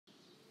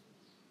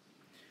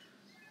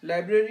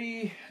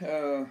Library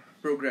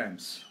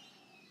programs,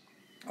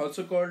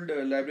 also called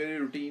library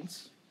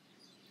routines.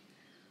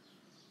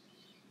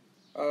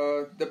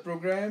 The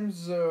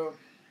programs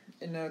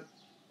in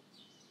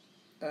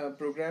a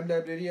program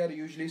library are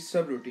usually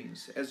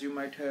subroutines, as you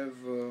might have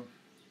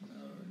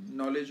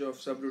knowledge of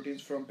subroutines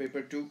from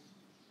paper 2,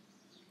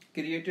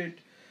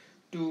 created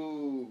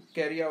to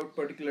carry out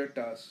particular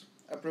tasks.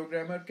 A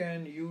programmer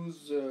can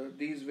use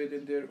these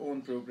within their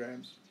own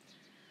programs.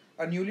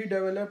 A newly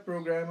developed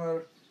program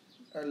are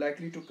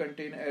likely to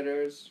contain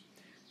errors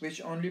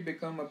which only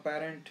become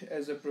apparent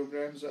as the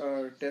programs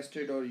are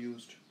tested or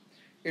used.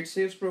 It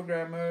saves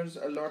programmers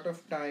a lot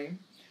of time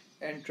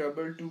and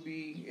trouble to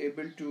be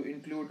able to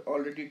include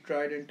already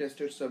tried and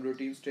tested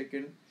subroutines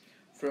taken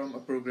from a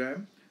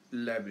program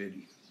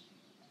library.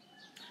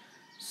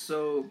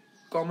 So,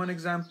 common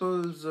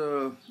examples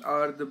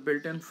are the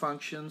built-in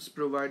functions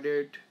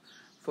provided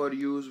for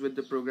use with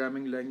the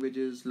programming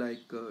languages,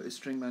 like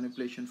string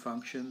manipulation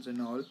functions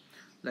and all,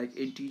 like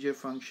integer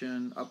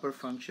function, upper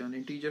function.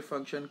 Integer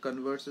function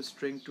converts a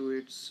string to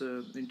its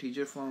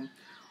integer form,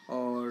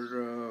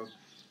 or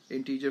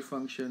integer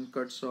function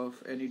cuts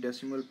off any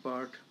decimal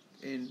part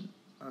in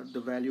the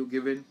value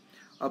given.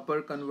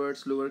 Upper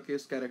converts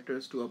lowercase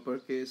characters to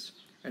uppercase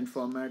and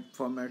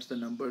formats the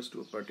numbers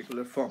to a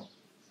particular form.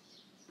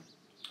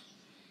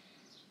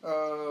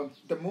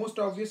 The most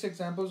obvious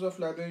examples of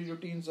library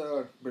routines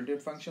are built-in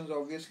functions,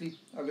 obviously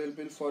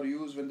available for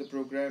use when the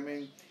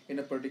programming in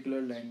a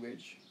particular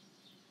language.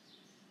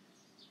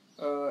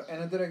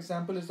 Another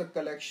example is the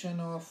collection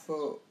of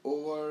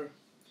over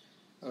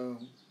uh,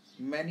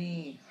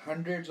 many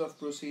hundreds of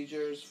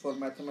procedures for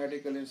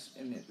mathematical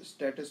and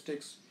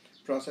statistics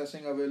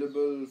processing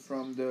available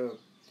from the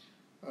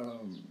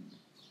um,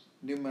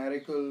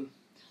 numerical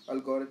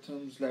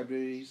algorithms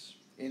libraries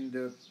in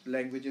the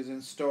languages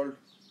installed.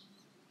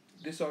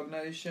 This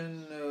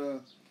organization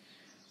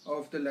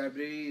of the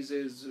libraries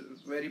is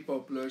very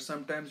popular.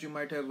 Sometimes you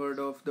might have heard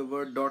of the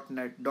word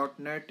 .NET.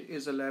 .NET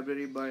is a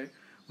library by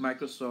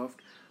Microsoft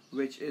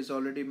which is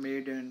already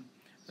made, and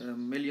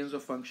millions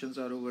of functions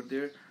are over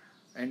there,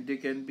 and they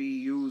can be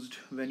used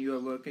when you are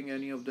working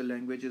any of the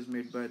languages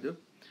made by the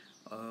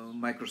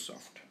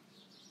Microsoft.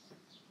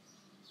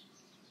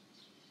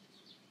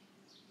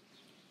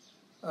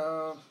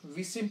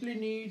 We simply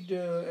need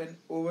an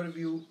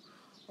overview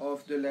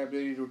of the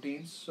library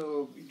routines,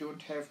 so you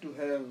don't have to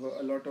have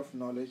a lot of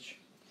knowledge.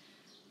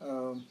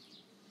 Um,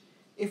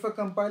 if a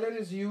compiler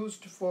is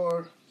used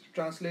for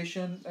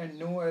translation and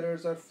no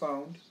errors are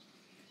found,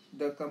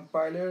 the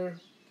compiler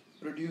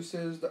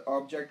produces the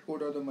object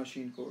code or the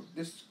machine code.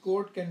 This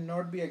code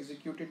cannot be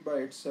executed by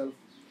itself.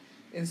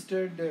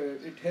 Instead,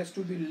 it has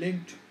to be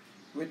linked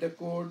with the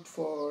code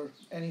for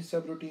any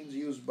subroutines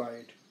used by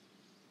it.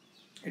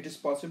 It is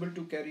possible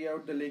to carry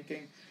out the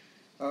linking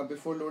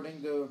before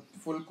loading the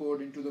full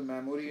code into the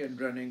memory and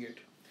running it.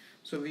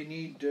 So we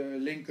need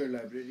linker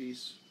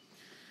libraries.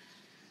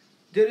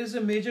 There is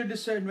a major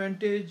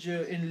disadvantage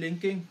in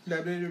linking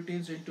library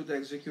routines into the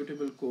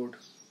executable code.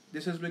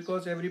 This is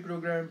because every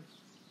program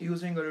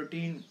using a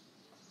routine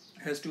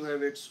has to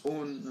have its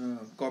own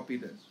copy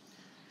then.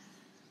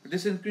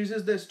 This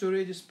increases the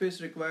storage space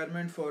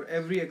requirement for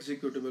every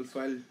executable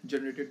file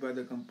generated by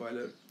the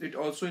compiler. It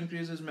also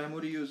increases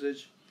memory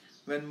usage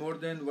when more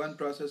than one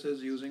process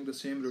is using the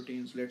same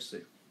routines, let's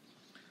say.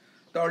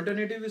 The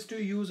alternative is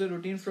to use a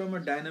routine from a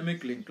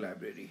dynamic link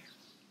library.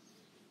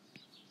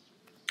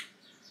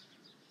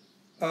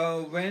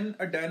 When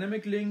a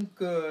dynamic link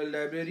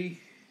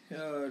library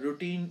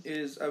routine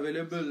is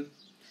available,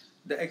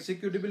 the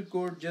executable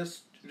code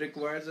just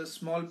requires a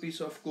small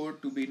piece of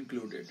code to be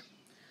included.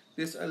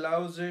 This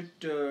allows it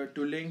to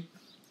link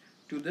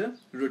to the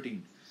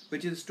routine,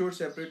 which is stored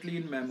separately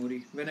in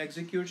memory when an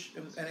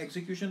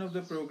execution of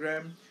the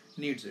program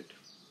needs it.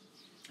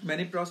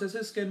 Many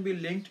processes can be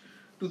linked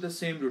to the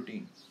same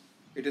routine.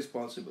 It is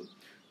possible.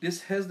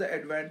 This has the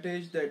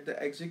advantage that the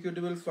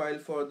executable file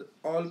for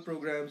all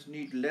programs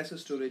need less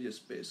storage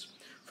space.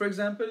 For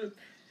example,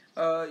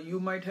 you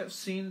might have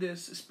seen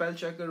this spell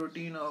checker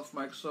routine of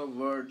Microsoft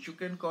Word. You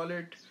can call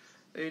it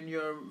in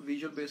your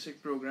Visual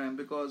Basic program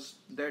because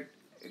that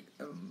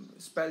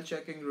spell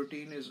checking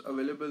routine is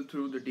available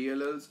through the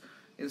DLLs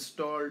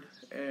installed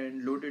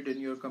and loaded in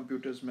your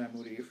computer's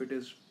memory if it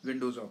is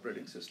Windows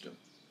operating system.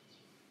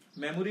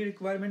 Memory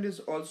requirement is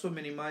also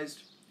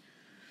minimized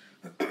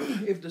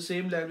if the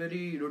same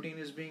library routine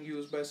is being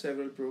used by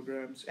several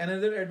programs.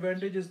 Another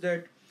advantage is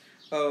that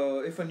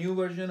if a new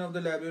version of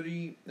the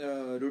library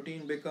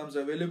routine becomes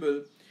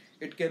available,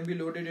 it can be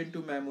loaded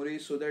into memory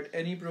so that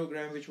any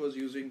program which was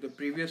using the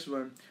previous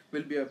one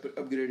will be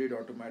upgraded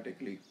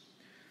automatically.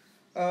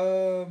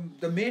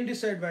 The main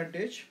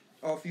disadvantage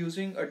of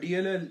using a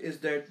DLL is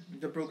that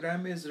the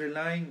program is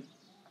relying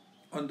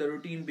on the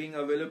routine being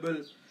available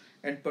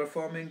and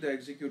performing the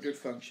executed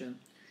function.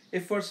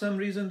 If for some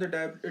reason the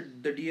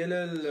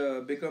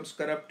DLL becomes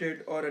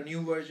corrupted or a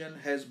new version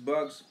has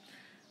bugs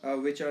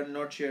which are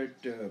not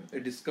yet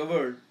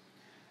discovered,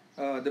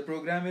 the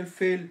program will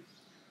fail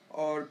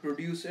or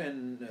produce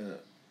an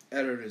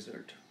error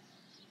result.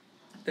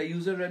 The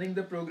user running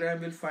the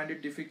program will find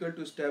it difficult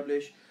to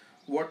establish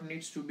what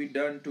needs to be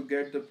done to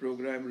get the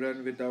program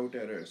run without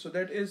error. So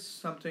that is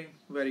something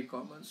very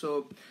common.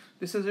 So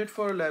this is it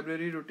for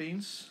library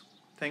routines.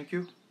 Thank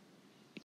you.